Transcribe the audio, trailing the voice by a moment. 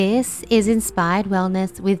This is Inspired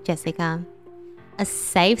Wellness with Jessica, a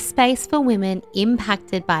safe space for women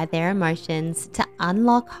impacted by their emotions to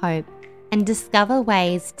unlock hope and discover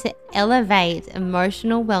ways to elevate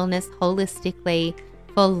emotional wellness holistically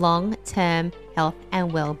for long-term health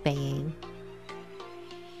and well-being.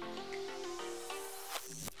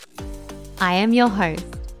 I am your host,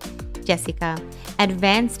 Jessica,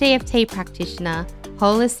 advanced EFT practitioner,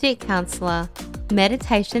 holistic counselor,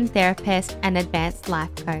 meditation therapist, and advanced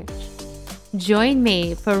life coach. Join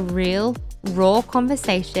me for real, raw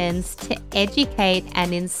conversations to educate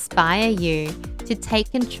and inspire you to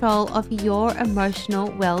take control of your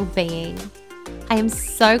emotional well-being. I am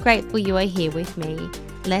so grateful you are here with me.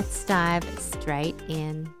 Let's dive straight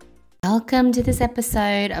in. Welcome to this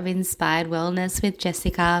episode of Inspired Wellness with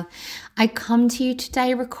Jessica. I come to you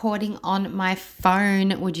today recording on my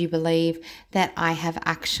phone. Would you believe that I have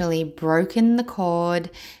actually broken the cord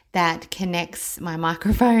that connects my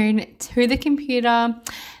microphone to the computer?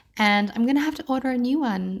 And I'm going to have to order a new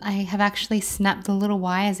one. I have actually snapped the little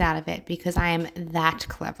wires out of it because I am that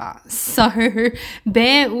clever. So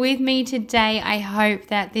bear with me today. I hope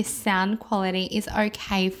that this sound quality is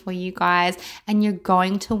okay for you guys and you're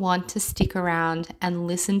going to want to stick around and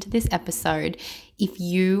listen to this episode if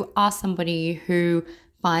you are somebody who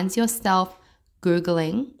finds yourself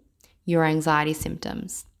Googling your anxiety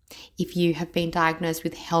symptoms. If you have been diagnosed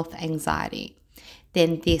with health anxiety,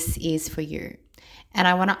 then this is for you. And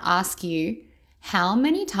I want to ask you, how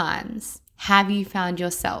many times have you found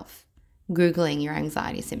yourself Googling your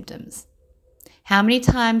anxiety symptoms? How many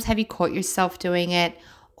times have you caught yourself doing it?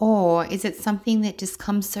 Or is it something that just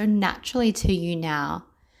comes so naturally to you now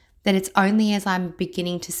that it's only as I'm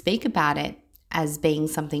beginning to speak about it as being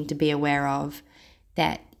something to be aware of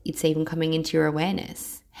that it's even coming into your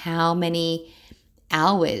awareness? How many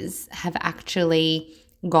hours have actually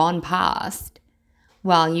gone past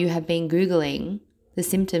while you have been Googling the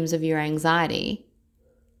symptoms of your anxiety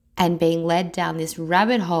and being led down this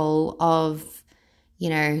rabbit hole of,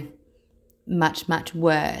 much, much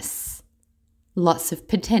worse, lots of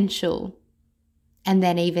potential, and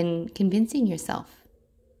then even convincing yourself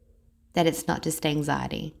that it's not just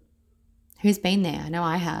anxiety? Who's been there? I know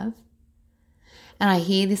I have. And I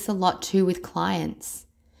hear this a lot too with clients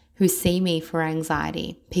who see me for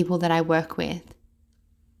anxiety, people that I work with.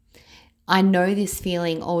 I know this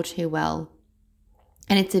feeling all too well.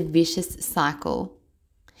 And it's a vicious cycle.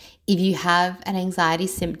 If you have an anxiety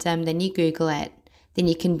symptom, then you Google it, then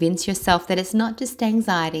you convince yourself that it's not just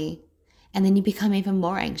anxiety, and then you become even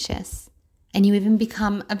more anxious, and you even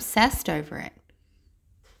become obsessed over it.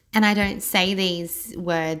 And I don't say these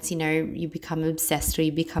words, you become obsessed or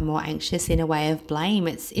you become more anxious in a way of blame.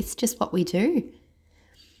 It's just what we do.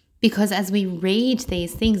 Because as we read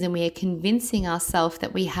these things and we are convincing ourselves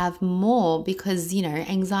that we have more because,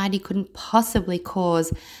 anxiety couldn't possibly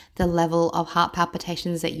cause the level of heart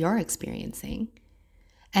palpitations that you're experiencing.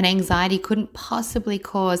 And anxiety couldn't possibly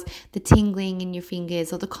cause the tingling in your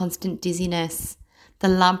fingers or the constant dizziness, the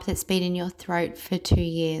lump that's been in your throat for 2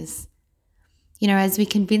 years. As we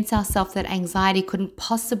convince ourselves that anxiety couldn't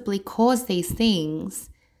possibly cause these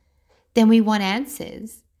things, then we want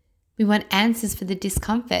answers. We want answers for the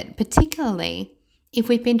discomfort, particularly if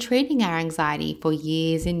we've been treating our anxiety for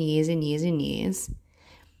years and years and years and years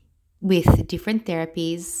with different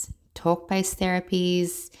therapies, talk-based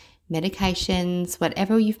therapies, medications,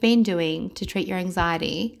 whatever you've been doing to treat your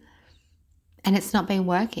anxiety, and it's not been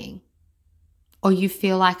working. Or you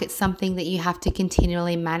feel like it's something that you have to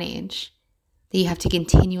continually manage, that you have to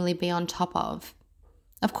continually be on top of.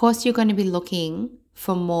 Of course, you're going to be looking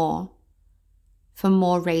for more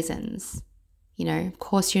reasons. Of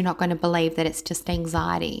course, you're not going to believe that it's just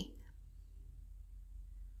anxiety.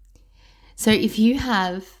 So if you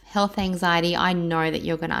have health anxiety, I know that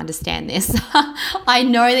you're going to understand this. I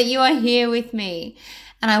know that you are here with me.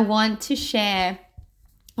 And I want to share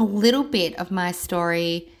a little bit of my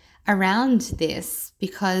story around this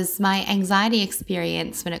because my anxiety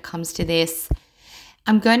experience when it comes to this,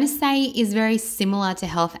 I'm going to say, is very similar to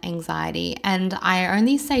health anxiety. And I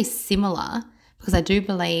only say similar because I do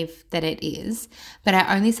believe that it is, but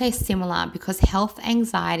I only say similar because health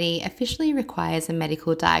anxiety officially requires a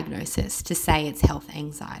medical diagnosis to say it's health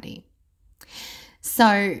anxiety.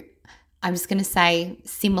 So I'm just going to say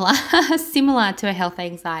similar to a health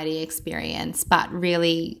anxiety experience, but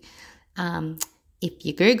really, if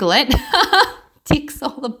you Google it, ticks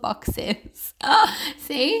all the boxes.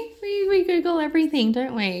 See, we Google everything,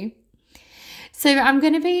 don't we? So I'm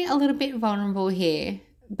going to be a little bit vulnerable here,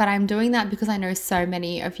 but I'm doing that because I know so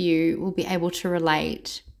many of you will be able to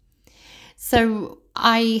relate. So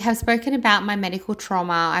I have spoken about my medical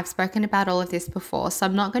trauma. I've spoken about all of this before, so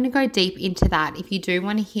I'm not going to go deep into that. If you do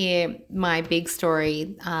want to hear my big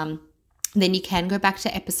story, then you can go back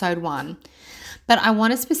to episode 1. But I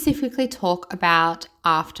want to specifically talk about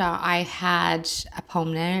after I had a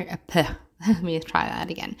pulmonary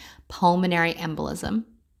embolism.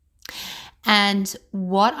 And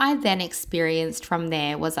what I then experienced from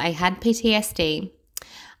there was I had PTSD.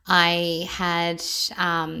 I had,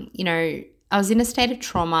 I was in a state of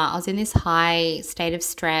trauma. I was in this high state of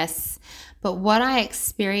stress. But what I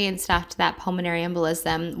experienced after that pulmonary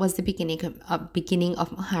embolism was the beginning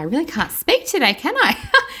of I really can't speak today, can I?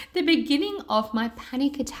 The beginning of my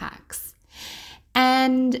panic attacks.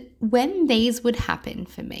 And when these would happen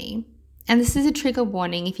for me, and this is a trigger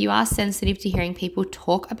warning, if you are sensitive to hearing people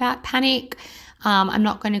talk about panic, I'm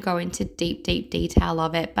not going to go into deep detail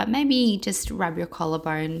of it, but maybe just rub your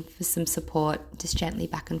collarbone for some support, just gently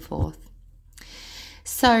back and forth.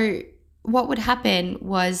 So what would happen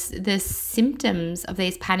was the symptoms of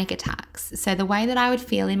these panic attacks. So the way that I would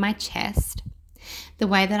feel in my chest, the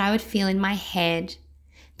way that I would feel in my head,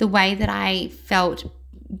 the way that I felt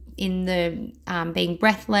in the being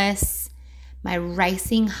breathless, my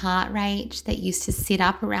racing heart rate that used to sit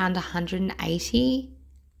up around 180,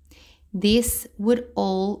 this would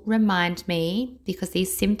all remind me, because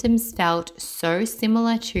these symptoms felt so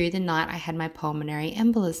similar to the night I had my pulmonary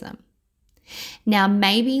embolism. Now,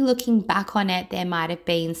 maybe looking back on it, there might have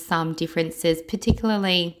been some differences,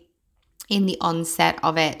 particularly in the onset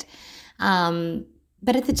of it.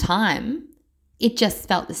 But at the time, it just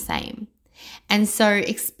felt the same. And so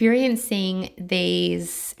experiencing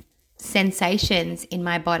these sensations in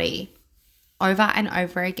my body over and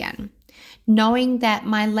over again, knowing that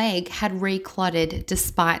my leg had reclotted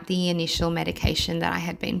despite the initial medication that I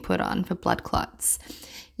had been put on for blood clots.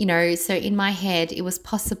 So in my head, it was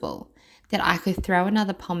possible that I could throw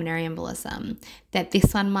another pulmonary embolism, that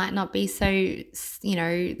this one might not be so,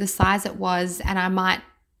 the size it was, and I might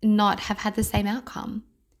not have had the same outcome.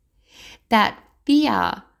 That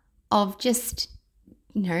fear of just,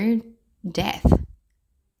 death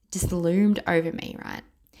just loomed over me, right?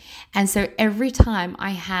 And so every time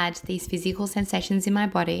I had these physical sensations in my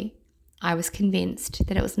body, I was convinced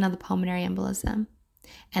that it was another pulmonary embolism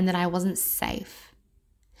and that I wasn't safe.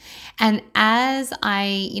 And as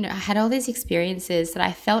I had all these experiences that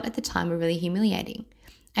I felt at the time were really humiliating,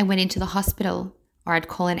 I went into the hospital, or I'd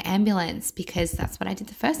call an ambulance because that's what I did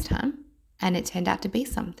the first time, and it turned out to be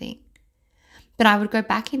something. But I would go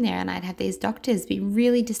back in there and I'd have these doctors be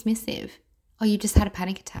really dismissive. Oh, you just had a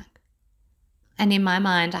panic attack. And in my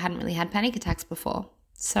mind, I hadn't really had panic attacks before.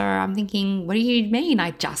 So I'm thinking, what do you mean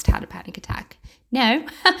I just had a panic attack? No,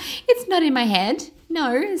 it's not in my head.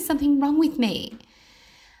 No, there's something wrong with me.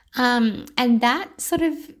 And that sort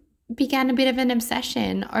of began a bit of an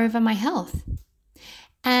obsession over my health.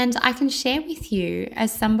 And I can share with you,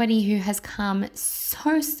 as somebody who has come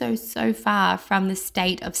so far from the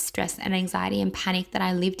state of stress and anxiety and panic that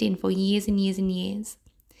I lived in for years and years and years,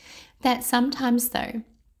 that sometimes though,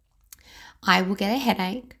 I will get a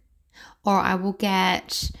headache, or I will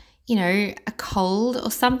get, a cold, or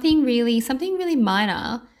something really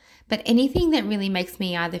minor. But anything that really makes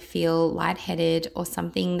me either feel lightheaded, or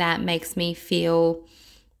something that makes me feel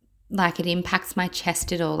like it impacts my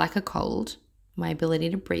chest at all, like a cold, my ability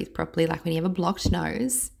to breathe properly, like when you have a blocked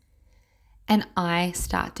nose, and I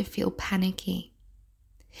start to feel panicky.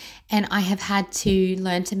 And I have had to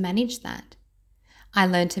learn to manage that. I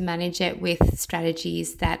learned to manage it with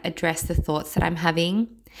strategies that address the thoughts that I'm having,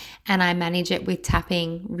 and I manage it with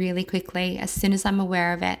tapping really quickly. As soon as I'm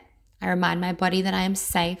aware of it, I remind my body that I am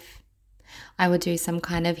safe. I will do some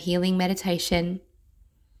kind of healing meditation,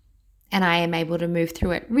 and I am able to move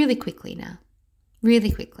through it really quickly now,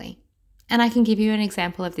 really quickly. And I can give you an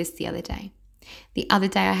example of this the other day. The other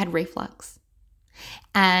day I had reflux.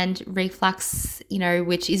 And reflux,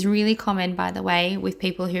 which is really common, by the way, with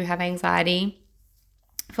people who have anxiety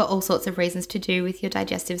for all sorts of reasons to do with your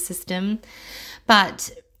digestive system.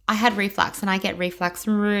 But I had reflux, and I get reflux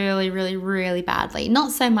really badly.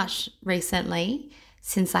 Not so much recently,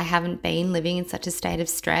 since I haven't been living in such a state of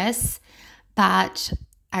stress, but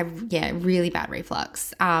really bad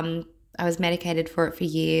reflux. I was medicated for it for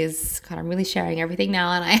years. God, I'm really sharing everything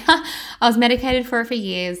now, and I was medicated for it for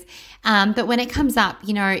years. But when it comes up,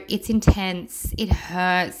 it's intense, it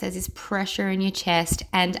hurts, there's this pressure in your chest.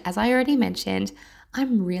 And as I already mentioned,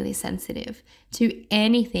 I'm really sensitive to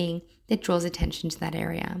anything that draws attention to that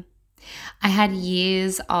area. I had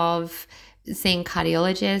years of seeing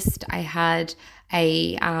cardiologists. I had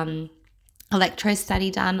a electro study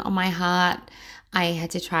done on my heart. I had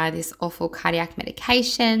to try this awful cardiac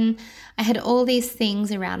medication. I had all these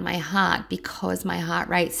things around my heart because my heart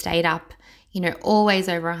rate stayed up, always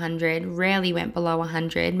over 100, rarely went below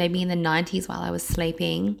 100, maybe in the 90s while I was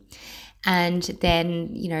sleeping. And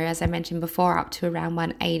then, as I mentioned before, up to around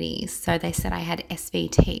 180. So they said I had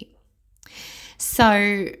SVT.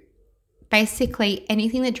 So basically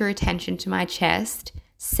anything that drew attention to my chest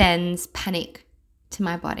sends panic to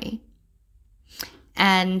my body.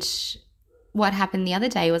 And what happened the other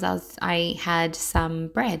day was I had some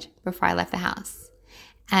bread before I left the house,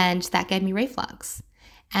 and that gave me reflux.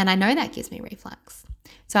 And I know that gives me reflux.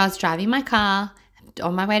 So I was driving my car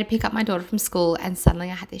on my way to pick up my daughter from school, and suddenly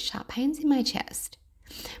I had these sharp pains in my chest.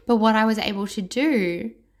 But what I was able to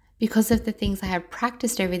do, because of the things I have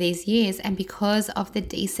practiced over these years and because of the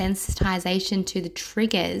desensitization to the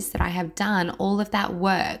triggers that I have done, all of that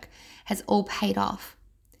work has all paid off.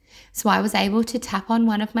 So I was able to tap on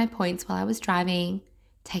one of my points while I was driving,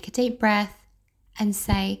 take a deep breath, and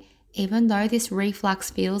say, even though this reflux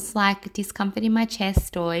feels like discomfort in my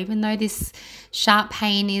chest, or even though this sharp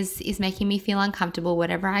pain is making me feel uncomfortable,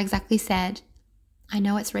 whatever I exactly said, I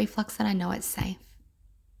know it's reflux and I know it's safe.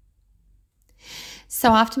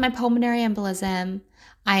 So after my pulmonary embolism,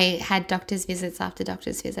 I had doctor's visits after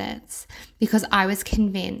doctor's visits because I was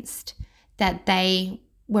convinced that they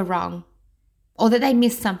were wrong, or that they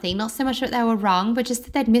missed something. Not so much that they were wrong, but just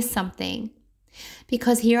that they'd missed something.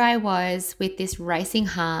 Because here I was with this racing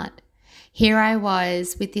heart. Here I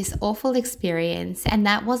was with this awful experience. And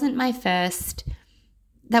that wasn't my first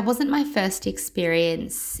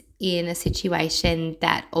experience in a situation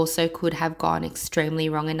that also could have gone extremely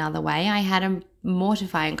wrong another way. I had a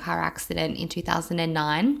mortifying car accident in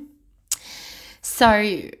 2009.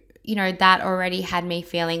 So, that already had me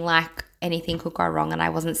feeling like anything could go wrong and I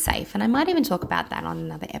wasn't safe. And I might even talk about that on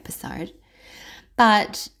another episode.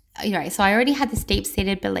 But, so I already had this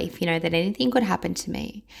deep-seated belief, that anything could happen to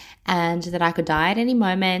me and that I could die at any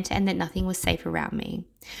moment and that nothing was safe around me.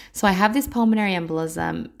 So I have this pulmonary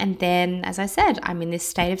embolism, and then, as I said, I'm in this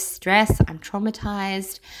state of stress. I'm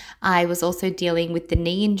traumatized. I was also dealing with the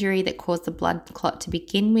knee injury that caused the blood clot to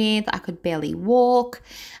begin with. I could barely walk.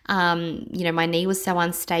 My knee was so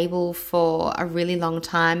unstable for a really long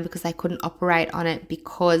time because I couldn't operate on it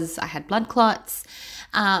because I had blood clots.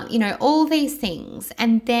 All these things.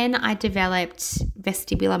 And then I developed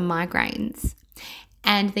vestibular migraines.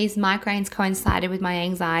 And these migraines coincided with my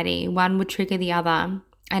anxiety. One would trigger the other.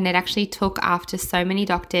 And it actually took, after so many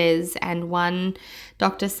doctors and one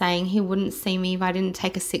doctor saying he wouldn't see me if I didn't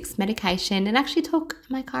take a 6th medication, it actually took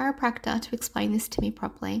my chiropractor to explain this to me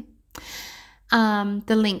properly. The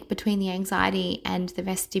link between the anxiety and the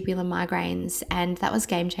vestibular migraines. And that was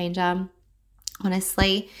game changer,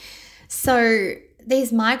 honestly. So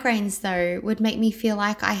these migraines, though, would make me feel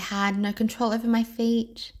like I had no control over my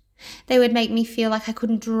feet. They would make me feel like I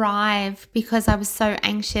couldn't drive because I was so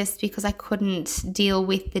anxious because I couldn't deal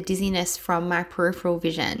with the dizziness from my peripheral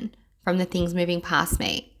vision, from the things moving past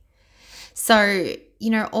me. So,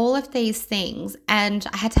 all of these things, and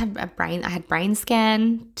I had to have I had brain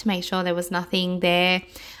scan to make sure there was nothing there.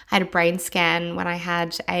 I had a brain scan when I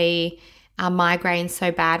had a migraine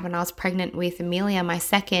so bad when I was pregnant with Amelia, my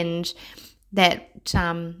second, that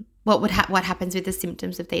what happens with the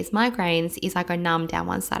symptoms of these migraines is I go numb down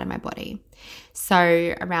one side of my body.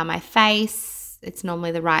 So around my face, it's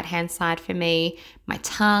normally the right-hand side for me, my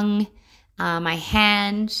tongue, my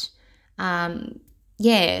hand.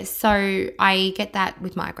 So I get that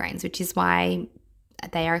with migraines, which is why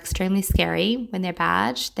they are extremely scary when they're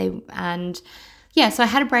bad. So I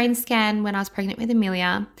had a brain scan when I was pregnant with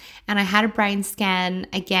Amelia, and I had a brain scan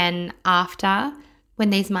again after when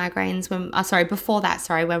these migraines, when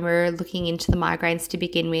we were looking into the migraines to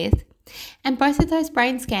begin with. And both of those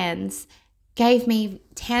brain scans gave me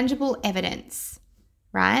tangible evidence,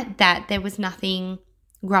 right, that there was nothing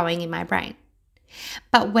growing in my brain.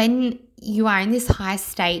 But when you are in this high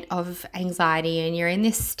state of anxiety and you're in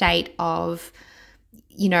this state of,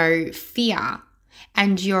 fear,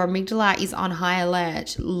 and your amygdala is on high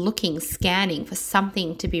alert, scanning for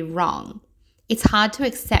something to be wrong, it's hard to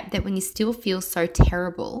accept that when you still feel so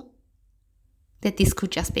terrible that this could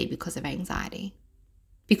just be because of anxiety.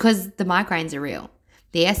 Because the migraines are real.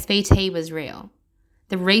 The SVT was real.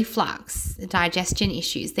 The reflux, the digestion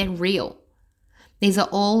issues, they're real. These are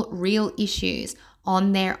all real issues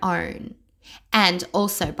on their own. And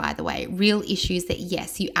also, by the way, real issues that,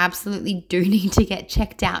 yes, you absolutely do need to get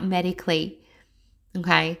checked out medically.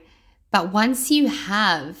 Okay? But once you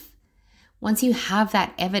have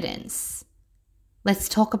that evidence, let's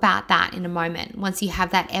talk about that in a moment. Once you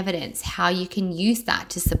have that evidence, how you can use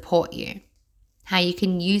that to support you. how you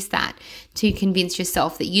can use that to convince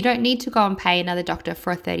yourself that you don't need to go and pay another doctor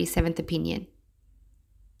for a 37th opinion.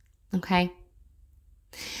 Okay?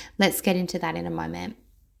 Let's get into that in a moment.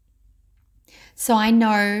 So I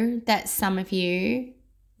know that some of you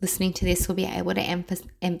listening to this will be able to I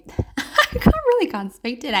can't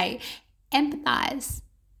speak today. Empathize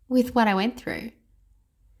with what I went through.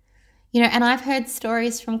 And I've heard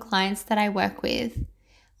stories from clients that I work with.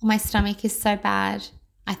 Oh, my stomach is so bad.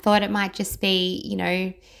 I thought it might just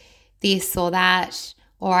be, this or that,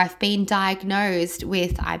 or I've been diagnosed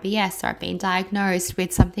with IBS, or I've been diagnosed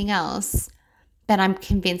with something else, but I'm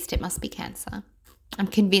convinced it must be cancer. I'm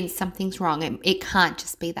convinced something's wrong. It can't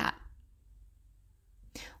just be that.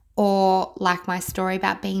 Or like my story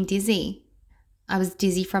about being dizzy. I was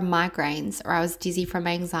dizzy from migraines, or I was dizzy from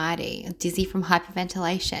anxiety, dizzy from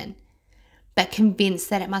hyperventilation, but convinced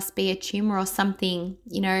that it must be a tumor or something.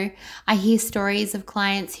 I hear stories of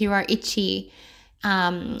clients who are itchy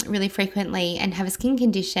really frequently and have a skin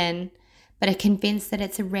condition, but are convinced that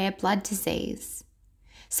it's a rare blood disease.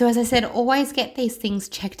 So as I said, always get these things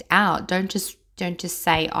checked out. Don't just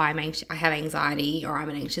say, oh, I have anxiety, or I'm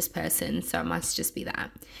an anxious person, so it must just be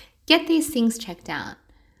that. Get these things checked out.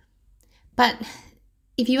 But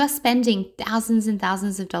if you are spending thousands and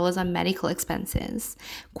thousands of dollars on medical expenses,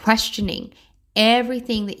 questioning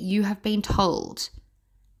everything that you have been told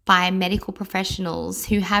by medical professionals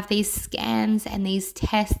who have these scans and these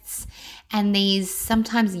tests and these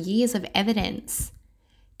sometimes years of evidence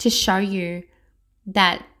to show you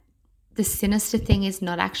that the sinister thing is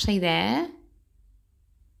not actually there,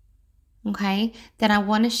 okay, then I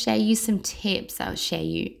want to share you some tips. I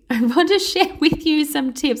want to share with you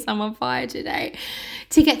some tips. I'm on fire today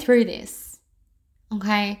to get through this,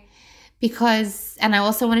 okay? And I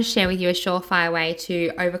also want to share with you a surefire way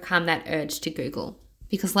to overcome that urge to Google.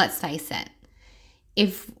 Because let's face it,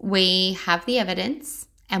 if we have the evidence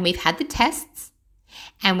and we've had the tests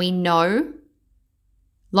and we know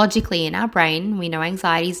logically in our brain, we know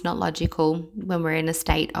anxiety is not logical when we're in a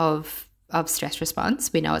state of stress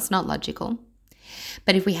response. We know it's not logical.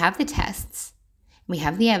 But if we have the tests, we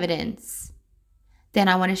have the evidence, then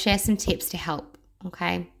I want to share some tips to help,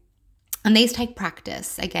 okay? And these take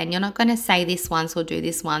practice. Again, you're not going to say this once or do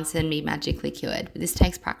this once and be magically cured, but this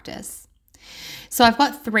takes practice. So I've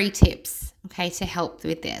got 3 tips, okay, to help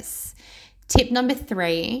with this. Tip number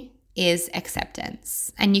 3 is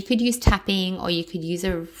acceptance. And you could use tapping, or you could use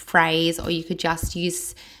a phrase, or you could just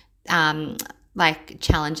use like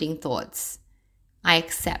challenging thoughts. I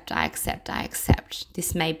accept.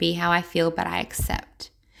 This may be how I feel, but I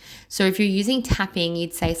accept. So if you're using tapping,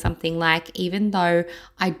 you'd say something like, even though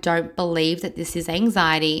I don't believe that this is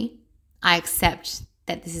anxiety, I accept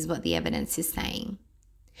that this is what the evidence is saying.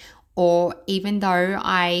 Or even though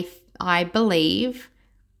I believe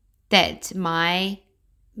that my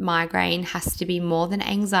migraine has to be more than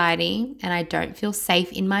anxiety and I don't feel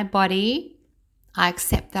safe in my body, I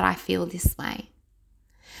accept that I feel this way.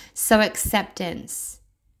 So acceptance.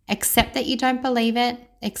 Accept that you don't believe it.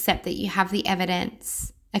 Accept that you have the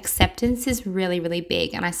evidence. Acceptance is really, really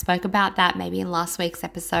big. And I spoke about that maybe in last week's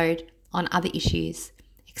episode on other issues.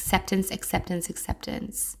 Acceptance.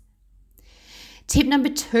 Tip number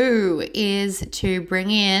 2 is to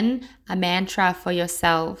bring in a mantra for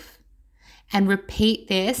yourself and repeat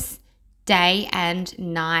this day and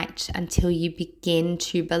night until you begin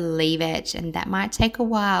to believe it. And that might take a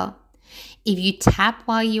while. If you tap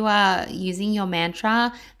while you are using your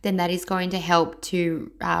mantra, then that is going to help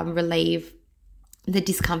to relieve the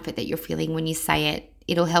discomfort that you're feeling when you say it.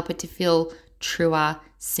 It'll help it to feel truer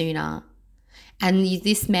sooner. And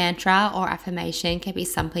this mantra or affirmation can be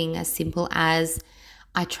something as simple as,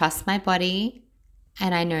 I trust my body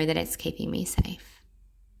and I know that it's keeping me safe.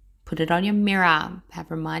 Put it on your mirror. Have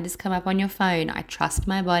reminders come up on your phone. I trust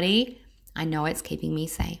my body. I know it's keeping me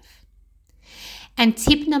safe. And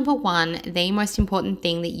tip number 1, the most important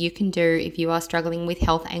thing that you can do if you are struggling with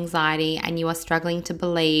health anxiety and you are struggling to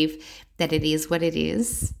believe that it is what it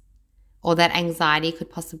is, or that anxiety could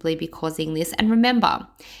possibly be causing this. And remember,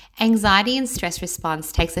 anxiety and stress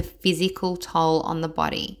response takes a physical toll on the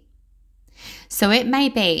body. So it may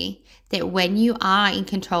be that when you are in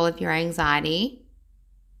control of your anxiety,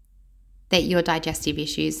 that your digestive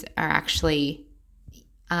issues are actually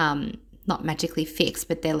not magically fixed,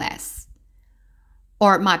 but they're less.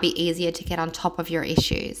 Or it might be easier to get on top of your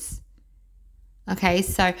issues. Okay,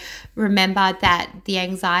 so remember that the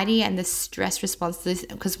anxiety and the stress response,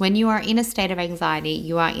 because when you are in a state of anxiety,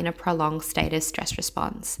 you are in a prolonged state of stress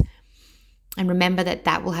response. And remember that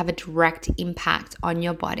that will have a direct impact on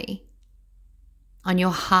your body, on your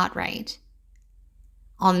heart rate,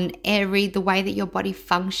 on the way that your body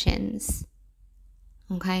functions.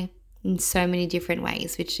 okay, in so many different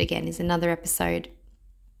ways, which again is another episode.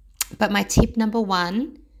 But my tip number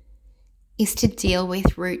 1 is to deal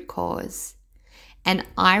with root cause. And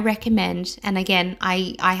I recommend, and again,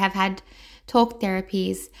 I have had talk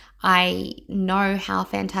therapies. I know how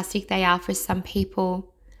fantastic they are for some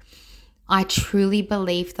people. I truly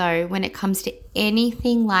believe, though, when it comes to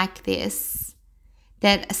anything like this,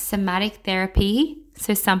 that a somatic therapy,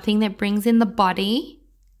 so something that brings in the body,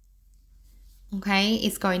 okay,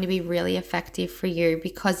 is going to be really effective for you,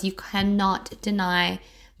 because you cannot deny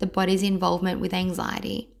the body's involvement with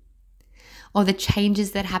anxiety, or the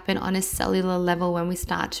changes that happen on a cellular level when we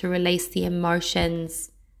start to release the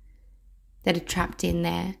emotions that are trapped in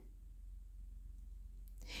there.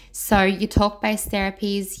 So your talk-based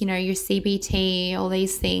therapies, your CBT, all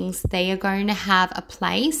these things, they are going to have a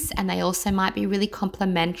place, and they also might be really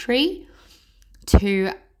complementary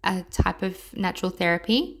to a type of natural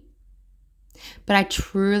therapy. But I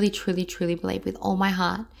truly, truly, truly believe with all my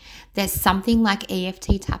heart that something like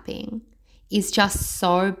EFT tapping is just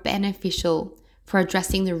so beneficial for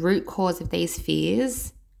addressing the root cause of these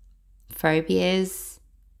fears, phobias,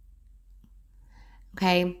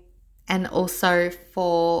 okay, and also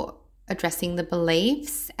for addressing the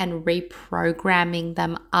beliefs and reprogramming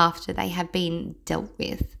them after they have been dealt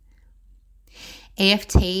with.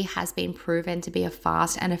 EFT has been proven to be a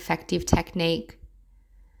fast and effective technique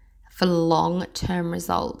for long-term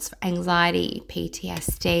results for anxiety,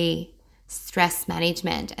 PTSD, stress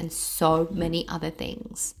management, and so many other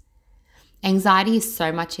things. Anxiety is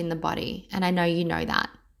so much in the body, and I know you know that,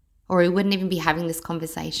 or we wouldn't even be having this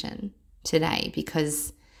conversation today,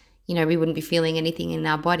 because we wouldn't be feeling anything in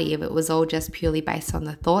our body if it was all just purely based on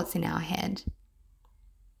the thoughts in our head.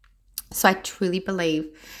 So I truly believe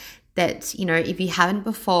that, if you haven't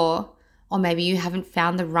before, or maybe you haven't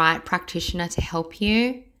found the right practitioner to help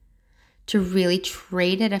you to really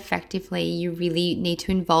treat it effectively, you really need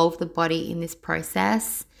to involve the body in this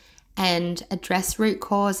process and address root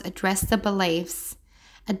cause, address the beliefs,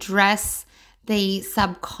 address the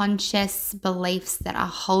subconscious beliefs that are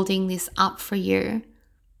holding this up for you.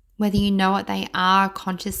 Whether you know what they are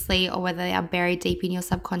consciously or whether they are buried deep in your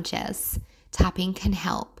subconscious, tapping can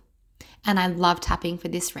help. And I love tapping for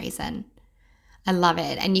this reason. I love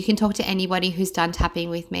it. And you can talk to anybody who's done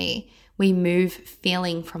tapping with me. We move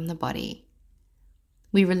feeling from the body.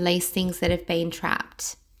 We release things that have been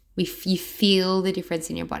trapped. You feel the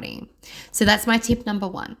difference in your body. So that's my tip number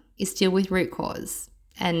 1, is deal with root cause.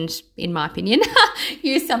 And in my opinion,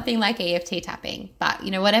 use something like EFT tapping. But,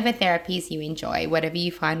 whatever therapies you enjoy, whatever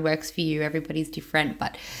you find works for you, everybody's different.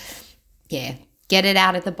 But yeah, get it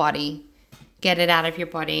out of the body. Get it out of your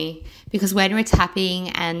body. Because when we're tapping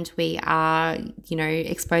and we are,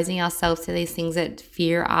 exposing ourselves to these things that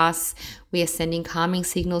fear us, we are sending calming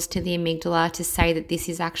signals to the amygdala to say that this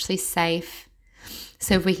is actually safe.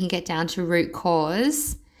 So if we can get down to root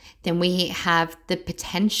cause, then we have the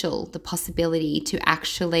potential, the possibility to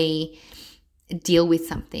actually deal with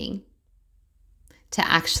something, to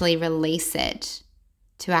actually release it,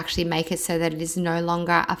 to actually make it so that it is no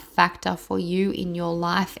longer a factor for you in your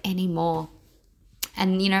life anymore.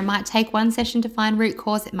 And, it might take 1 session to find root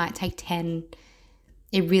cause. It might take 10.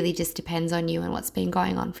 It really just depends on you and what's been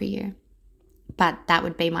going on for you. But that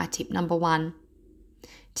would be my tip number 1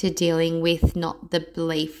 to dealing with not the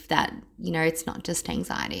belief that, it's not just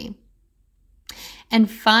anxiety. And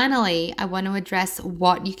finally, I want to address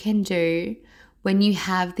what you can do when you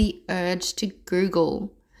have the urge to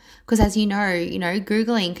Google. Because as you know,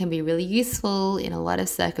 Googling can be really useful in a lot of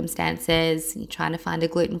circumstances. You're trying to find a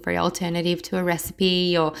gluten-free alternative to a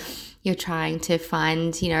recipe, or you're trying to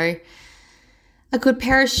find, a good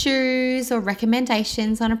pair of shoes or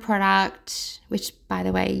recommendations on a product, which, by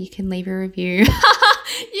the way, you can leave a review.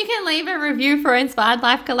 You can leave a review for Inspired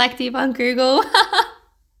Life Collective on Google.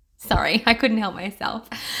 Sorry, I couldn't help myself.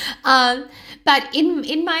 But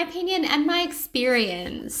in my opinion and my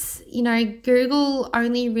experience, Google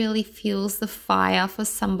only really fuels the fire for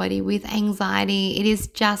somebody with anxiety. It is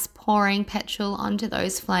just pouring petrol onto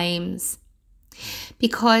those flames,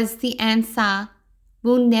 because the answer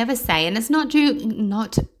will never say, and it's not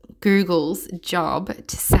Google's job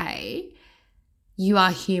to say, you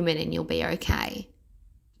are human and you'll be okay.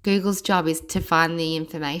 Google's job is to find the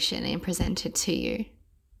information and present it to you.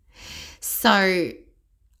 So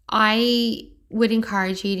I would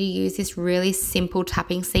encourage you to use this really simple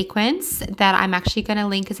tapping sequence that I'm actually going to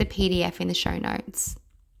link as a PDF in the show notes.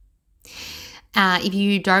 If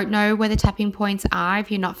you don't know where the tapping points are, if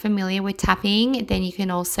you're not familiar with tapping, then you can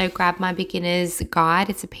also grab my beginner's guide.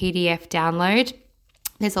 It's a PDF download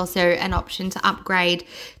There's also an option to upgrade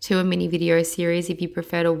to a mini video series if you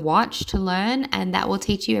prefer to watch to learn, and that will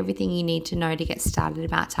teach you everything you need to know to get started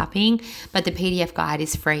about tapping. But the PDF guide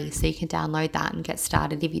is free, so you can download that and get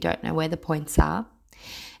started if you don't know where the points are.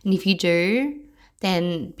 And if you do,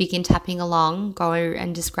 then begin tapping along. Go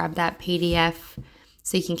and just grab that PDF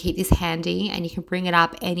so you can keep this handy, and you can bring it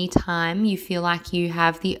up anytime you feel like you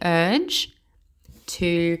have the urge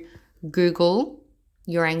to Google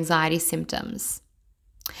your anxiety symptoms.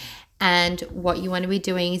 And what you want to be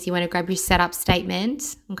doing is you want to grab your setup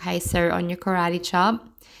statement, okay, so on your karate chop,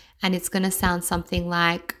 and it's going to sound something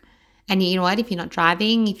like, and you know what, if you're not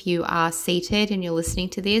driving, if you are seated and you're listening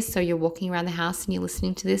to this, so you're walking around the house and you're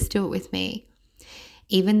listening to this, do it with me.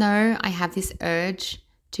 Even though I have this urge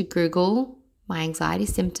to Google my anxiety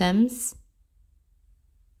symptoms,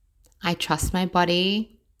 I trust my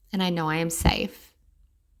body and I know I am safe.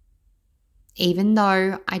 Even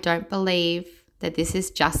though I don't believe that this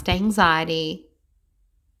is just anxiety,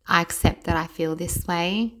 I accept that I feel this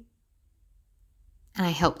way and I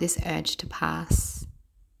help this urge to pass.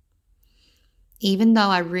 Even though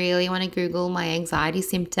I really want to Google my anxiety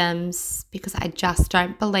symptoms because I just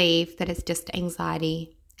don't believe that it's just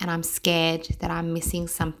anxiety and I'm scared that I'm missing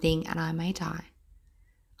something and I may die,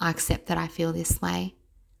 I accept that I feel this way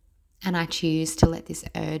and I choose to let this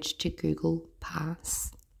urge to Google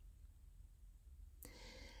pass.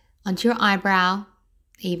 Onto your eyebrow,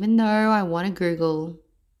 even though I want to Google.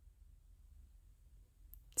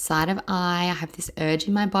 Side of eye, I have this urge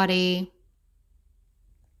in my body.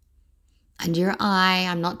 Under your eye,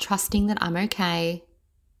 I'm not trusting that I'm okay.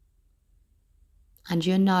 Under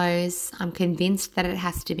your nose, I'm convinced that it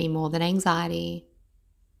has to be more than anxiety.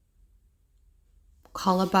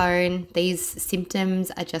 Collarbone, these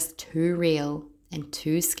symptoms are just too real and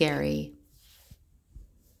too scary.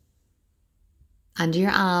 Under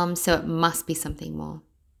your arm, so it must be something more.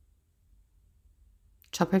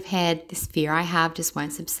 Top of head, this fear I have just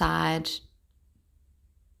won't subside.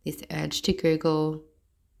 This urge to Google.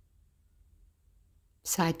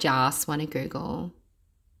 So I just want to Google.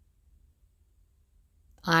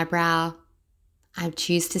 Eyebrow, I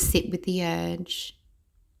choose to sit with the urge.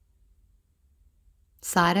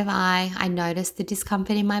 Side of eye, I notice the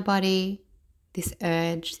discomfort in my body, this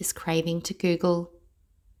urge, this craving to Google.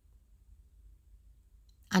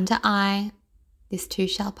 Under eye, this too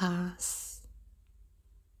shall pass.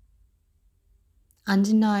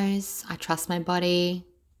 Under nose, I trust my body.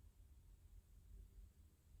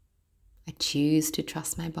 I choose to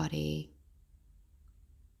trust my body.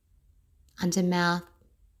 Under mouth,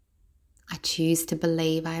 I choose to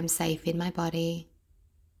believe I am safe in my body.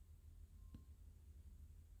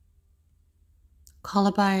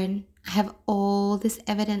 Collarbone, I have all this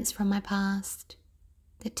evidence from my past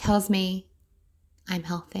that tells me I'm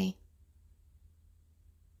healthy.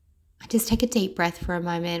 I just take a deep breath for a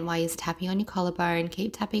moment while you're tapping on your collarbone.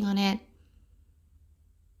 Keep tapping on it.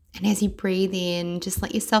 And as you breathe in, just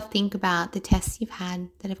let yourself think about the tests you've had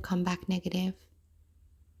that have come back negative.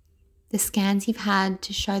 The scans you've had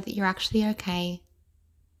to show that you're actually okay.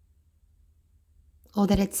 Or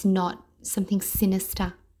that it's not something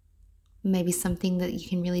sinister. Maybe something that you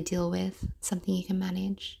can really deal with, something you can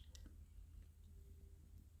manage.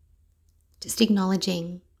 Just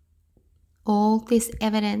acknowledging all this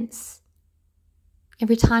evidence.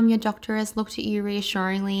 Every time your doctor has looked at you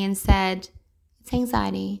reassuringly and said, it's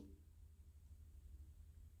anxiety.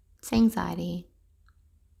 It's anxiety.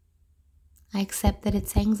 I accept that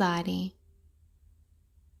it's anxiety.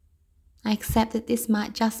 I accept that this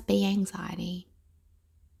might just be anxiety.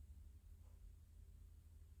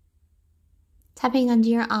 Tapping under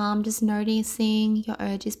your arm, just noticing your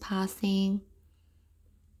urges passing,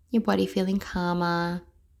 your body feeling calmer.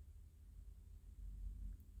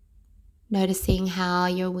 Noticing how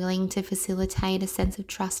you're willing to facilitate a sense of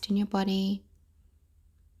trust in your body,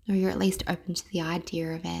 or you're at least open to the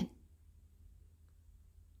idea of it.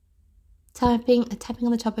 Tapping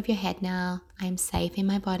on the top of your head now. I am safe in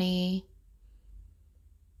my body.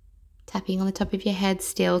 Tapping on the top of your head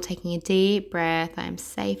still, taking a deep breath. I am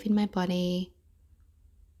safe in my body.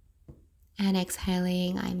 And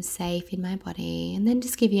exhaling, I am safe in my body. And then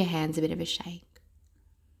just give your hands a bit of a shake.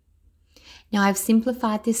 Now I've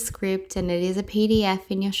simplified this script and it is a PDF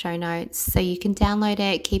in your show notes, so you can download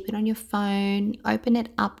it, keep it on your phone, open it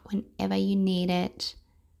up whenever you need it.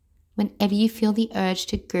 Whenever you feel the urge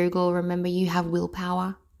to Google, remember you have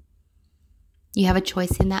willpower. You have a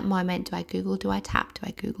choice in that moment. Do I Google? Do I tap? Do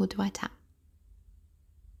I Google? Do I tap?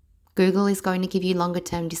 Google is going to give you longer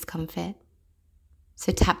term discomfort.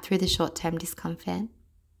 So tap through the short term discomfort.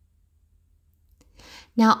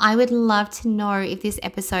 Now, I would love to know if this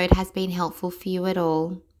episode has been helpful for you at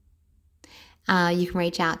all. You can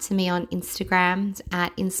reach out to me on Instagram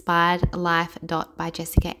at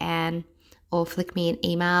inspiredlife.byjessicaann or flick me an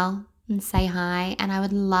email and say hi. And I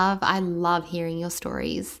love hearing your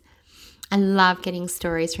stories. I love getting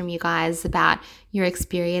stories from you guys about your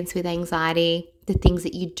experience with anxiety, the things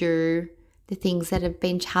that you do, the things that have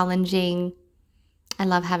been challenging. I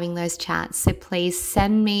love having those chats. So please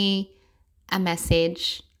send me a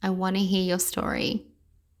message. I want to hear your story.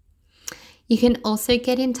 You can also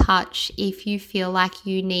get in touch if you feel like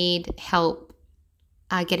you need help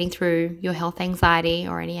getting through your health anxiety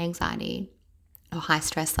or any anxiety or high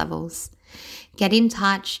stress levels. Get in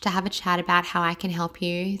touch to have a chat about how I can help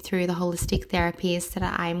you through the holistic therapies that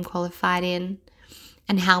I'm qualified in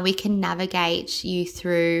and how we can navigate you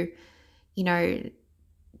through, to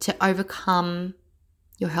overcome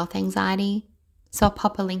your health anxiety. So I'll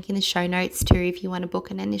pop a link in the show notes too if you want to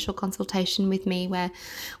book an initial consultation with me where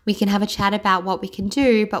we can have a chat about what we can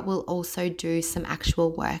do, but we'll also do some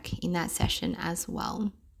actual work in that session as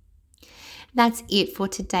well. That's it for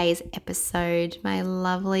today's episode, my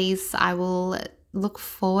lovelies. I will look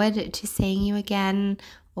forward to seeing you again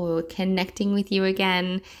or connecting with you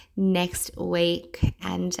again next week.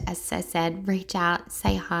 And as I said, reach out,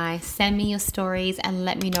 say hi, send me your stories and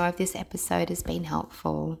let me know if this episode has been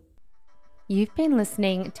helpful. You've been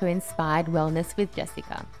listening to Inspired Wellness with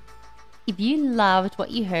Jessica. If you loved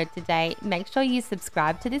what you heard today, make sure you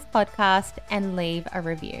subscribe to this podcast and leave a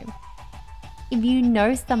review. If you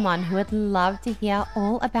know someone who would love to hear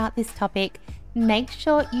all about this topic, make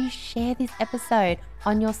sure you share this episode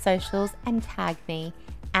on your socials and tag me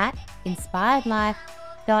at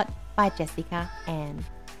inspiredlife.byjessicaann.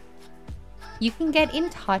 You can get in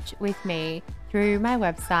touch with me through my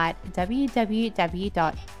website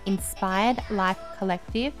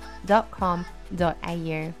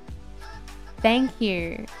www.inspiredlifecollective.com.au. Thank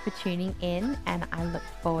you for tuning in, and I look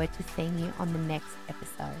forward to seeing you on the next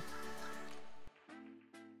episode.